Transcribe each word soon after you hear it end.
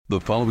The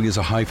following is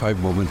a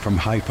high-five moment from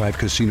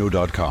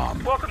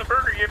highfivecasino.com. Welcome to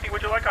Burger Yippee.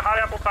 Would you like a hot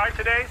apple pie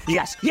today?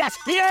 Yes, yeah,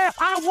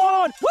 I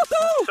won!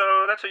 Woohoo!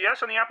 So that's a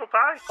yes on the apple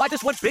pie? I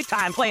just went big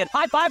time playing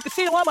High Five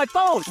Casino on my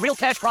phone. Real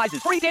cash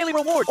prizes, free daily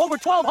rewards, over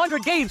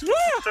 1,200 games. Yeah!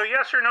 So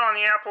yes or no on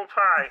the apple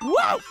pie?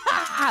 Whoa!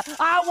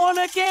 I won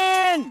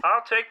again!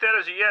 I'll take that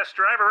as a yes.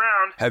 Drive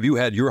around. Have you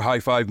had your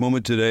high-five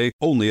moment today?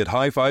 Only at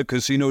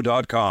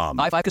highfivecasino.com.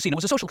 High Five Casino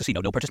is a social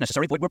casino. No purchase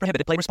necessary. Void where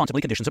prohibited. Play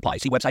responsibly. Conditions apply.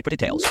 See website for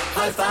details.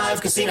 High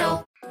Five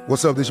Casino.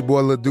 What's up? This your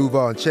boy Lil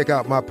Duval, and check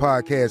out my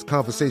podcast,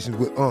 Conversations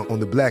with Unc, on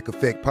the Black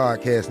Effect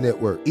Podcast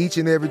Network. Each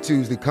and every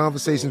Tuesday,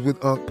 Conversations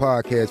with Unc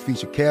podcast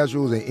feature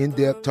casuals and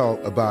in-depth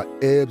talk about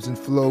ebbs and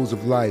flows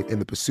of life and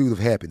the pursuit of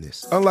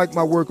happiness. Unlike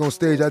my work on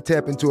stage, I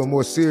tap into a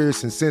more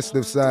serious and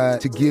sensitive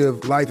side to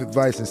give life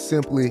advice and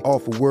simply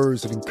offer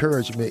words of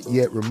encouragement,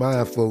 yet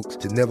remind folks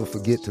to never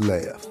forget to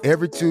laugh.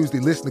 Every Tuesday,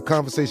 listen to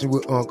Conversations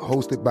with Unc,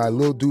 hosted by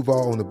Lil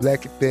Duval on the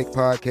Black Effect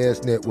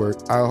Podcast Network,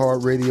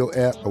 iHeartRadio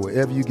app, or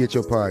wherever you get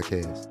your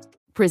podcasts.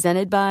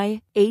 Presented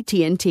by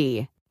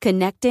AT&T.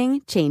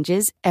 Connecting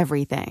changes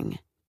everything.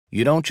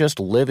 You don't just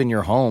live in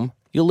your home,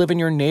 you live in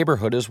your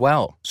neighborhood as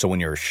well. So when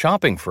you're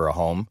shopping for a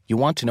home, you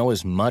want to know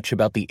as much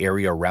about the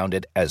area around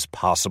it as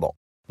possible.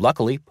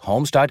 Luckily,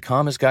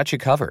 Homes.com has got you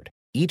covered.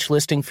 Each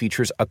listing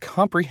features a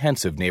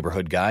comprehensive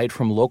neighborhood guide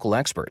from local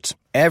experts.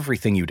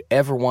 Everything you'd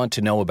ever want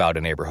to know about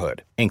a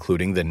neighborhood,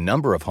 including the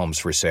number of homes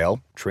for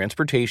sale,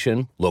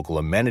 transportation, local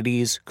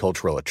amenities,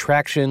 cultural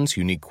attractions,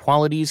 unique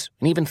qualities,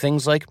 and even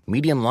things like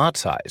median lot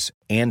size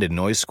and a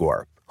noise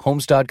score.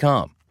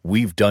 Homes.com.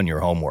 We've done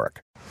your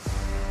homework.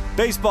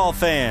 Baseball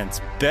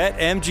fans,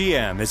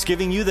 BetMGM is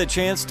giving you the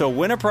chance to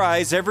win a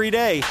prize every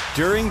day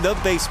during the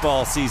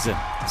baseball season.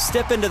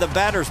 Step into the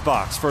batter's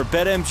box for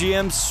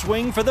BetMGM's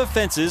Swing for the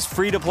Fences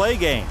free-to-play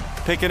game.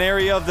 Pick an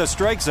area of the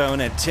strike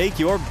zone and take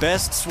your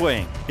best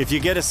swing. If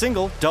you get a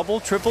single, double,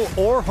 triple,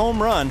 or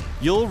home run,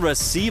 you'll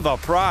receive a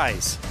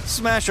prize.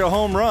 Smash a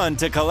home run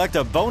to collect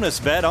a bonus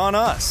bet on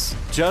us.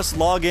 Just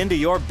log into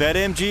your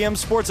BetMGM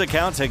sports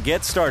account to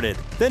get started.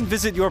 Then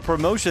visit your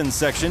promotions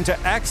section to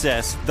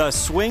access the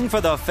Swing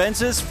for the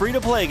Fences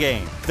free-to-play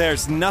game.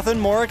 There's nothing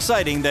more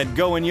exciting than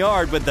going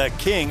yard with the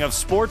king of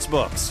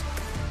sportsbooks.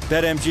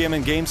 BetMGM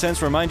and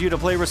GameSense remind you to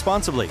play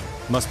responsibly.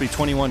 Must be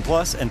 21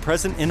 plus and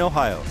present in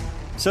Ohio.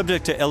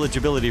 Subject to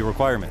eligibility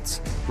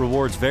requirements.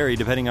 Rewards vary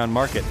depending on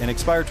market and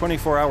expire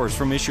 24 hours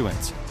from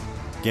issuance.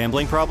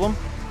 Gambling problem?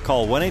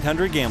 Call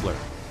 1-800-GAMBLER.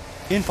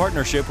 In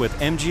partnership with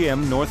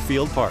MGM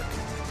Northfield Park.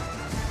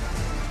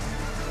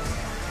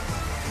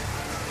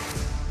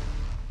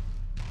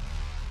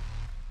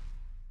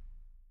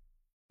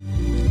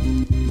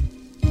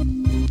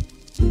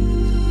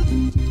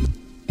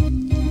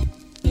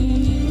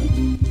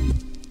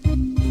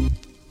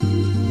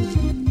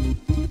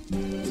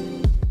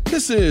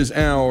 This is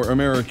Our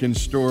American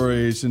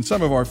Stories, and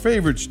some of our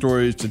favorite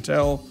stories to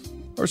tell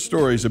are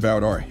stories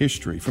about our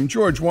history. From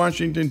George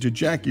Washington to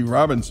Jackie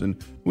Robinson,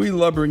 we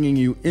love bringing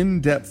you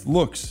in-depth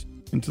looks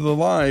into the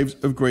lives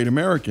of great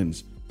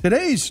Americans.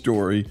 Today's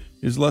story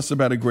is less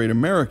about a great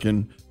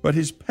American, but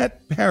his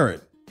pet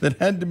parrot that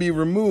had to be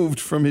removed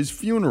from his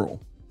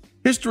funeral.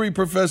 History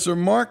professor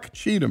Mark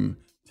Cheatham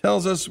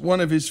tells us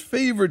one of his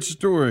favorite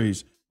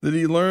stories that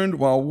he learned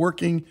while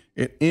working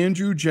at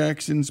Andrew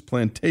Jackson's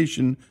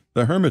plantation,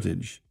 the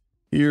Hermitage.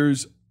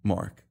 Here's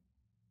Mark.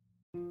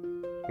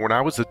 When I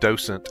was a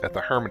docent at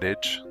the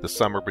Hermitage the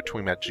summer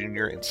between my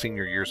junior and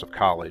senior years of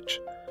college,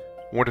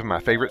 one of my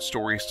favorite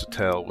stories to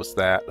tell was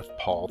that of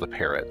Paul the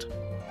Parrot.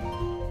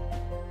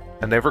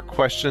 I never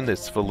questioned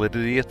its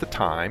validity at the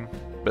time,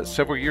 but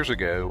several years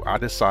ago I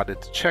decided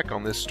to check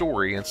on this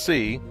story and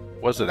see,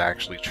 was it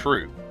actually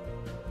true?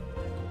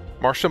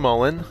 Marcia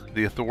Mullen,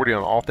 the authority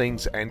on all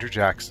things Andrew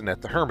Jackson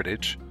at the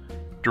Hermitage,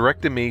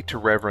 directed me to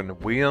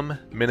Reverend William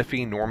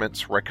Menifee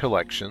Norman's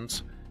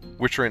Recollections,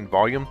 which are in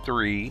Volume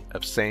 3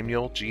 of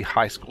Samuel G.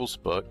 High School's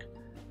book,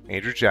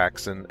 Andrew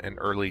Jackson and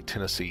Early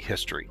Tennessee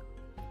History.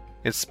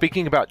 In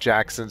speaking about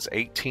Jackson's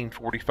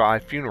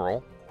 1845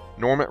 funeral,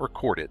 Norman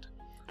recorded,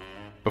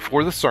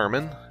 "Before the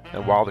sermon,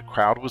 and while the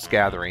crowd was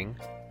gathering,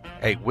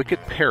 a wicked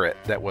parrot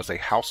that was a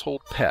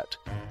household pet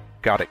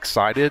got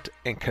excited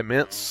and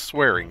commenced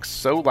swearing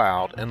so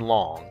loud and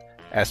long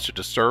as to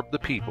disturb the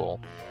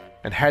people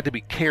and had to be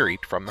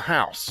carried from the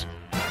house."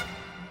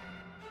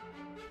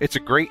 It's a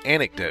great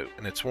anecdote,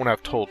 and it's one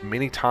I've told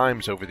many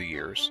times over the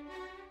years.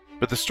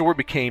 But the story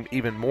became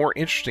even more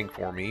interesting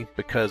for me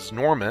because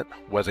Norman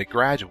was a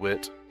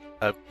graduate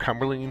of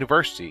Cumberland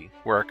University,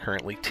 where I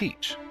currently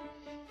teach.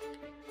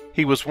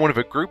 He was one of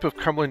a group of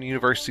Cumberland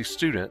University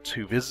students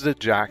who visited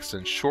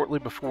Jackson shortly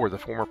before the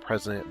former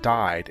president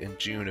died in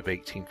June of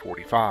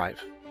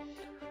 1845.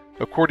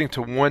 According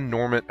to one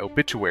Norman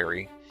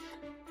obituary,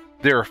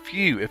 there are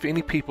few, if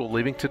any, people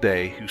living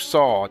today who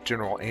saw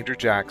General Andrew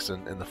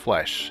Jackson in the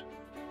flesh.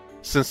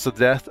 Since the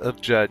death of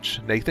Judge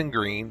Nathan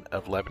Green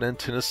of Lebanon,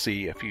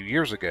 Tennessee a few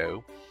years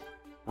ago,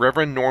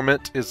 Reverend Norman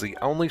is the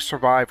only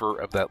survivor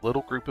of that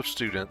little group of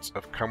students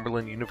of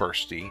Cumberland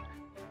University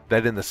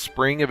that in the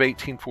spring of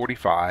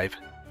 1845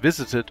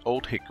 visited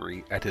Old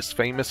Hickory at his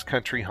famous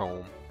country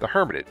home, the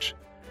Hermitage,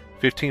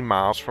 15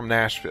 miles from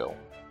Nashville.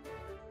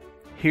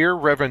 Here,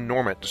 Reverend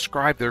Normant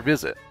described their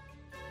visit.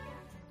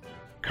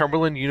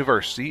 Cumberland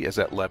University is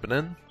at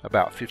Lebanon,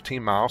 about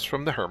 15 miles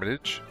from the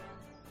Hermitage.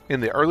 In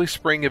the early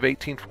spring of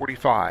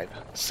 1845,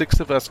 6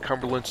 of us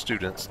Cumberland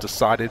students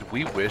decided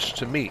we wished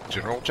to meet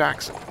General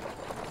Jackson.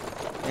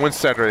 One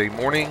Saturday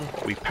morning,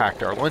 we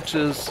packed our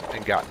lunches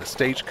and got in a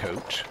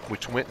stagecoach,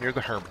 which went near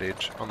the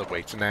Hermitage on the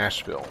way to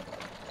Nashville.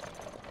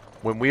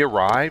 When we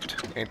arrived,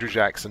 Andrew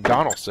Jackson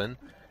Donaldson,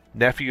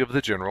 nephew of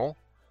the general,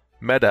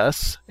 met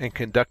us and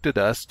conducted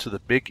us to the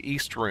big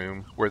east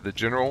room where the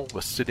general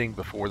was sitting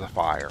before the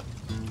fire.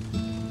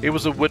 It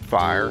was a wood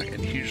fire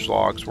and huge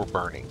logs were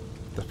burning.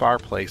 The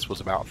fireplace was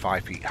about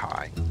 5 feet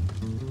high.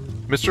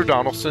 Mr.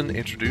 Donaldson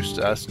introduced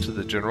us to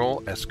the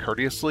general as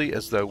courteously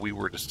as though we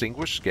were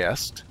distinguished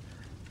guests,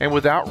 and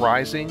without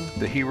rising,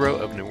 the hero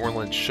of New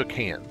Orleans shook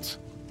hands.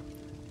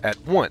 At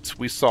once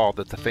we saw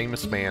that the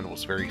famous man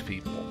was very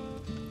feeble.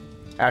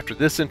 After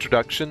this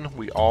introduction,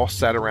 we all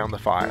sat around the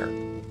fire.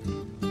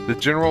 The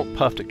general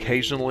puffed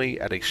occasionally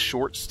at a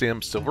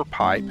short-stemmed silver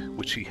pipe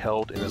which he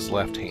held in his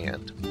left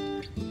hand.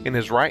 In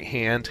his right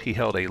hand he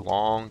held a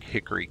long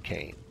hickory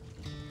cane.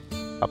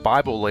 A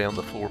Bible lay on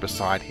the floor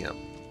beside him.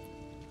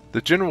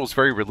 The general was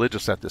very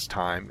religious at this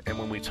time, and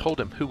when we told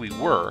him who we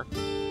were,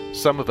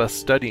 some of us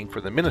studying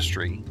for the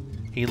ministry,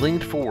 he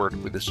leaned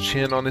forward with his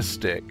chin on his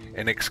stick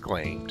and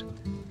exclaimed,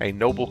 "A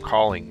noble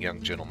calling,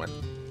 young gentlemen."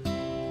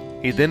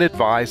 He then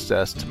advised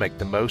us to make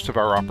the most of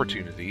our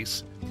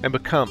opportunities and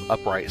become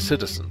upright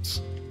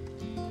citizens.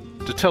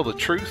 To tell the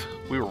truth,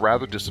 we were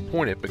rather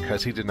disappointed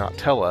because he did not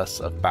tell us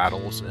of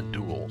battles and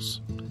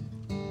duels.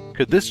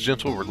 Could this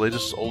gentle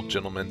religious old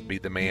gentleman be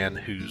the man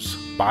whose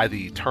 "by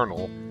the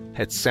eternal"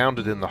 had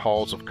sounded in the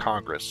halls of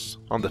Congress,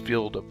 on the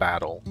field of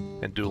battle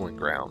and dueling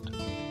ground?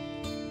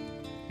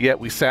 Yet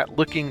we sat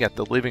looking at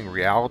the living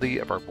reality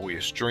of our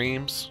boyish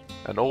dreams,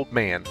 an old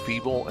man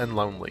feeble and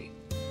lonely,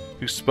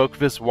 who spoke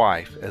of his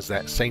wife as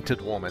that sainted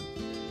woman,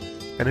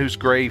 and whose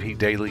grave he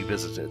daily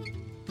visited.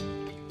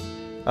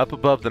 Up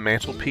above the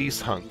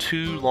mantelpiece hung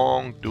 2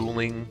 long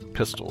dueling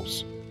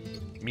pistols,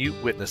 mute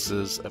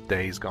witnesses of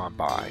days gone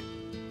by.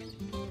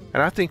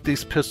 And I think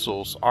these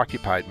pistols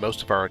occupied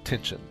most of our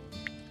attention.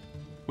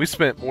 We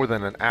spent more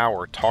than an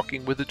hour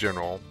talking with the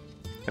general,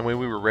 and when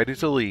we were ready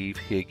to leave,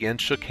 he again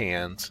shook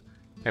hands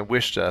and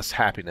wished us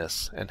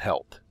happiness and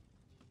health.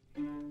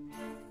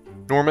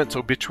 Normant's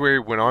obituary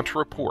went on to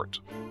report,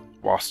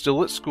 while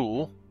still at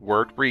school,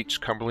 word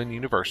reached Cumberland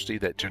University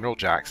that General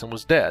Jackson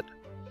was dead.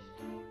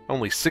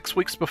 Only 6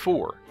 weeks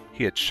before,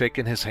 he had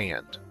shaken his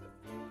hand.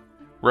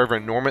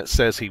 Reverend Normant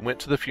says he went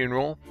to the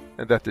funeral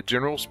and that the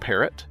general's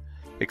parrot,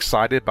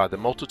 excited by the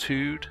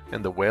multitude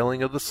and the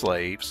wailing of the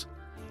slaves,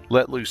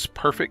 let loose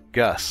perfect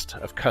gust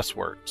of cuss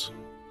words.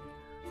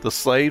 The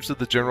slaves of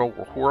the general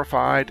were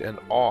horrified and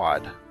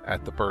awed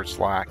at the bird's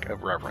lack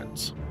of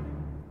reverence.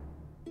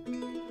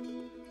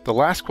 The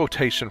last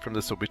quotation from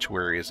this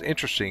obituary is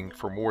interesting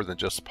for more than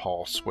just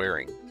Paul's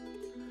swearing.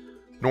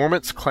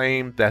 Normant's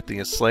claim that the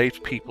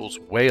enslaved people's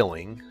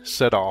wailing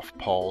set off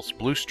Paul's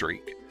blue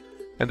streak,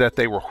 and that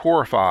they were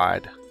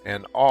horrified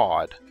and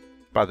awed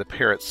by the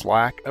parrot's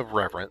lack of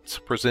reverence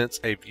presents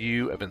a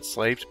view of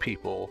enslaved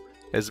people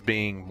as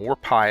being more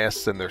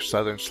pious than their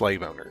southern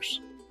slave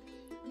owners.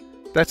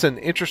 That's an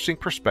interesting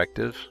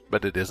perspective,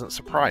 but it isn't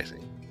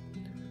surprising.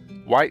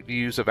 White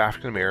views of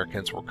African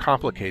Americans were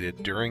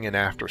complicated during and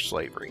after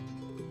slavery.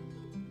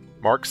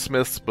 Mark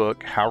Smith's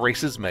book, How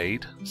Race is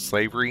Made,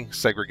 Slavery,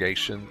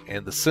 Segregation,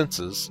 and the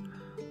Census,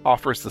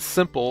 offers the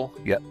simple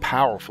yet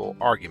powerful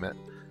argument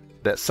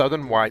that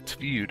Southern whites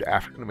viewed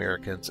African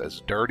Americans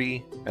as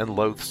dirty and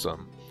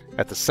loathsome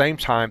at the same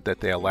time that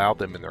they allowed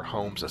them in their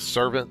homes as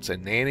servants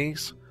and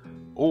nannies,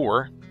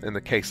 or, in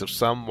the case of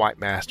some white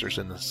masters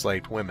and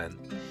enslaved women,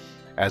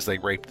 as they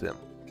raped them.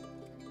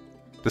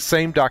 The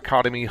same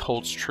dichotomy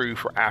holds true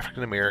for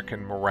African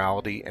American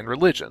morality and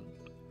religion.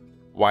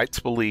 Whites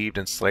believed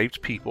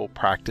enslaved people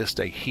practiced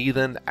a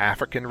heathen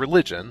African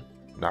religion,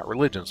 not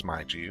religions,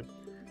 mind you,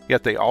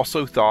 yet they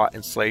also thought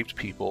enslaved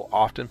people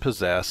often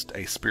possessed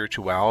a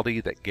spirituality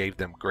that gave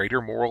them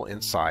greater moral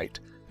insight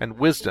and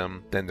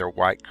wisdom than their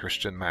white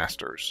Christian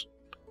masters.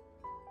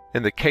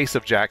 In the case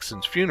of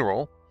Jackson's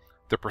funeral,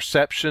 the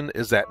perception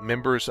is that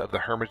members of the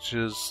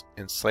Hermitage's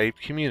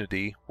enslaved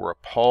community were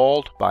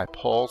appalled by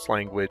Paul's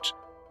language,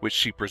 which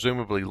she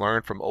presumably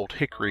learned from Old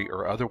Hickory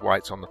or other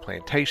whites on the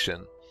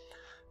plantation,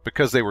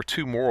 because they were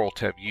too moral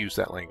to have used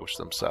that language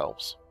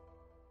themselves.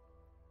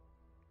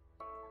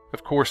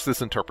 Of course,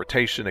 this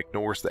interpretation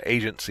ignores the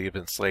agency of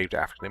enslaved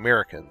African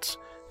Americans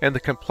and the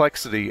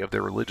complexity of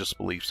their religious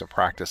beliefs and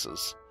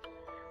practices.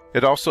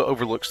 It also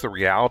overlooks the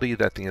reality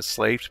that the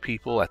enslaved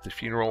people at the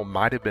funeral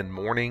might have been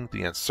mourning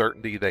the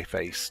uncertainty they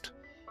faced.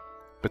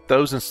 But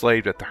those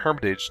enslaved at the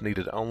Hermitage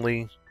needed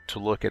only to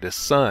look at his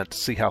son to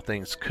see how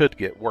things could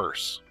get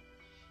worse.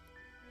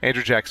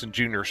 Andrew Jackson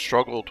Jr.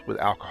 struggled with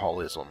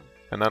alcoholism,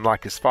 and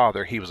unlike his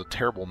father, he was a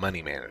terrible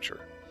money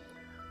manager.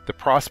 The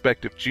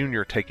prospect of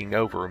Junior taking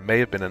over may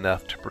have been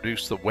enough to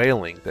produce the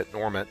wailing that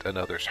Normant and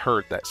others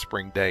heard that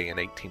spring day in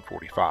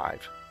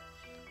 1845.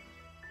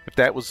 If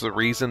that was the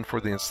reason for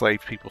the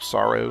enslaved people's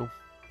sorrow,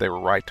 they were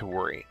right to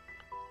worry.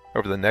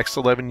 Over the next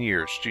 11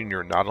 years,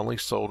 Junior not only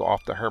sold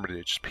off the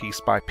Hermitage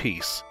piece by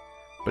piece,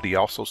 but he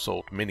also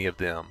sold many of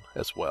them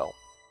as well.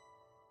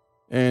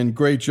 And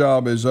great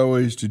job, as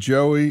always, to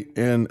Joey,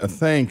 and a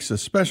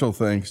special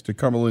thanks to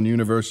Cumberland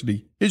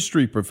University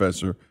history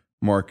professor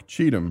Mark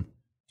Cheatham,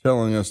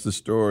 telling us the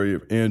story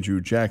of Andrew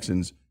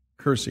Jackson's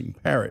cursing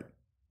parrot,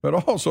 but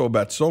also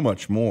about so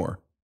much more.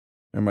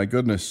 And my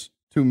goodness,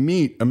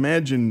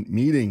 imagine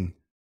meeting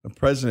a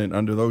president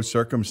under those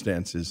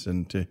circumstances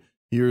and to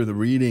hear the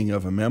reading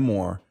of a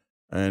memoir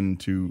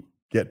and to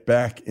get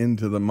back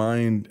into the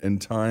mind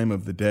and time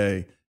of the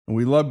day. And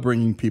we love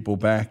bringing people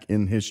back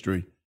in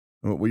history.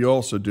 And what we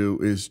also do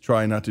is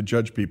try not to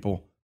judge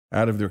people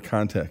out of their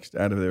context,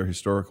 out of their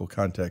historical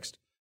context,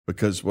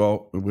 because,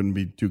 well, it wouldn't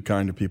be too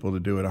kind of people to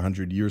do it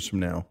 100 years from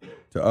now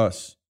to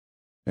us.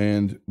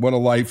 And what a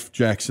life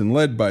Jackson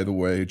led, by the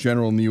way. A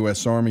general in the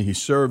U.S. Army. He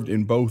served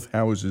in both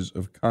houses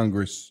of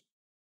Congress,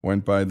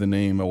 went by the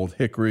name Old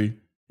Hickory.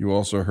 You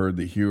also heard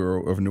the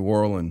hero of New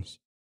Orleans.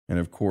 And,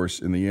 of course,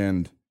 in the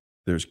end,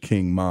 there's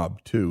King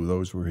Mob, too.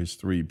 Those were his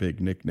three big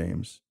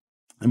nicknames.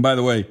 And by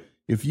the way,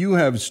 if you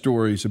have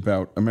stories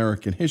about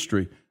American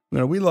history,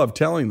 we love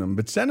telling them,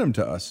 but send them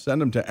to us.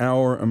 Send them to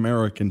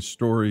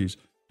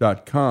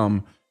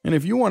ouramericanstories.com. And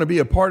if you want to be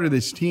a part of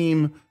this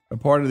team, a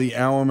part of the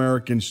Our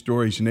American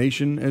Stories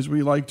Nation, as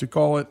we like to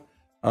call it,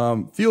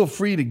 feel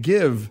free to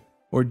give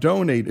or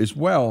donate as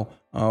well.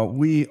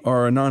 We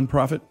are a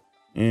nonprofit,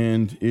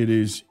 and it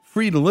is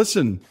free to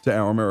listen to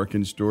Our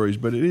American Stories,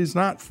 but it is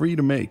not free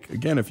to make.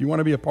 Again, if you want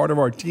to be a part of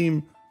our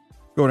team,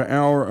 go to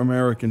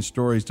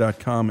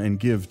ouramericanstories.com and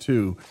give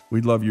too.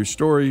 We'd love your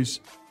stories,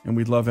 and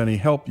we'd love any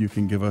help you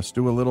can give us.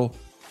 Do a little,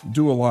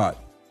 do a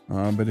lot.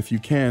 But if you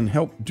can,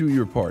 help do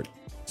your part.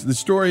 It's the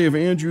story of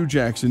Andrew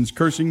Jackson's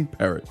cursing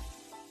parrot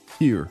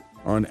here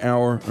on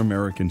Our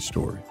American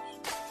Stories.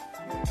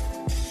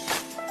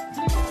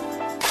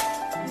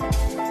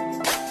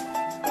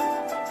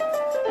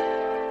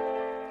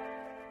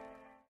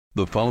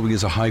 The following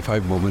is a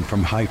high-five moment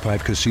from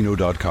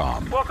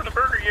highfivecasino.com. Welcome to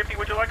Burger Yippee.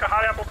 Would you like a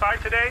hot apple pie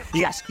today?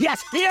 Yes, yeah,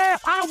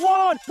 I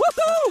won!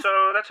 Woohoo!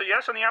 So that's a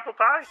yes on the apple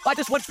pie? I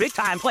just went big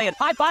time playing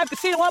High Five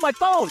Casino on my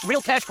phone.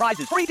 Real cash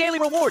prizes, free daily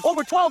rewards,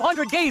 over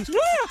 1,200 games. Yeah!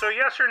 So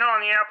yes or no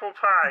on the apple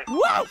pie?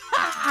 Whoa!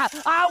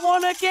 I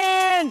won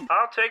again!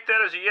 I'll take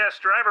that as a yes.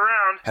 Drive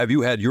around. Have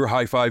you had your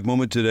high-five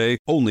moment today?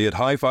 Only at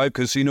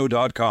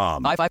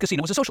highfivecasino.com. High Five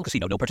Casino is a social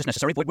casino. No purchase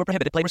necessary. Void where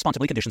prohibited. Play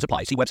responsibly. Conditions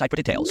apply. See website for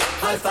details.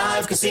 High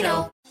Five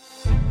Casino.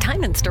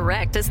 Diamonds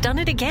Direct has done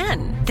it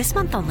again. This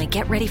month only,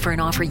 get ready for an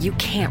offer you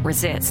can't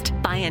resist.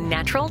 Buy a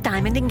natural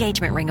diamond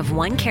engagement ring of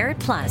 1 carat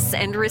plus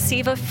and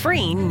receive a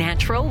free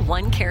natural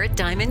 1 carat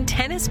diamond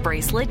tennis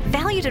bracelet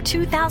valued at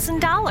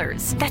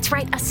 $2,000. That's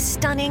right, a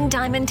stunning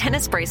diamond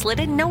tennis bracelet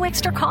at no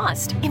extra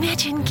cost.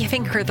 Imagine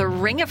giving her the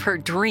ring of her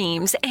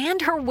dreams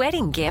and her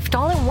wedding gift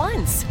all at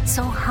once.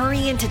 So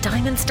hurry into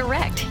Diamonds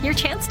Direct. Your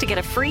chance to get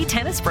a free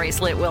tennis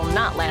bracelet will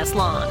not last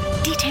long.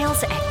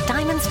 Details at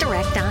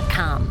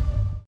diamondsdirect.com.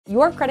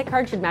 Your credit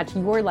card should match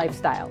your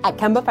lifestyle. At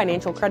Kemba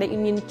Financial Credit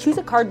Union, choose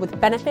a card with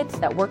benefits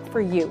that work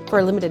for you. For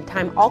a limited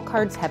time, all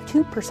cards have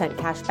 2%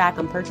 cash back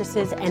on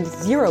purchases and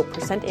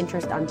 0%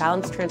 interest on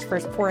balance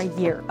transfers for a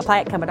year.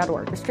 Apply at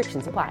Kemba.org.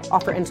 Restrictions apply.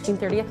 Offer ends June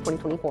 30th,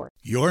 2024.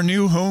 Your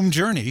new home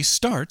journey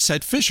starts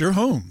at Fisher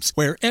Homes,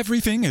 where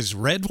everything is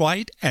red,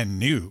 white, and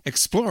new.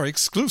 Explore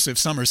exclusive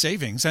summer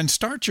savings and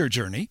start your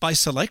journey by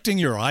selecting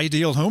your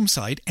ideal home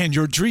site and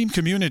your dream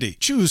community.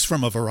 Choose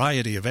from a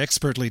variety of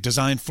expertly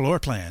designed floor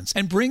plans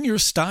and bring your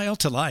style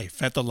to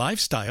life at the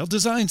Lifestyle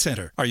Design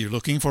Center. Are you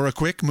looking for a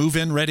quick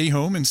move-in ready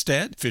home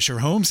instead? Fisher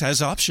Homes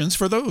has options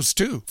for those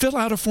too. Fill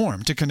out a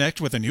form to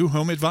connect with a new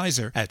home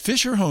advisor at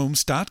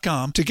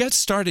fisherhomes.com to get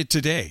started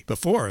today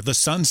before the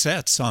sun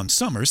sets on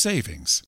summer savings.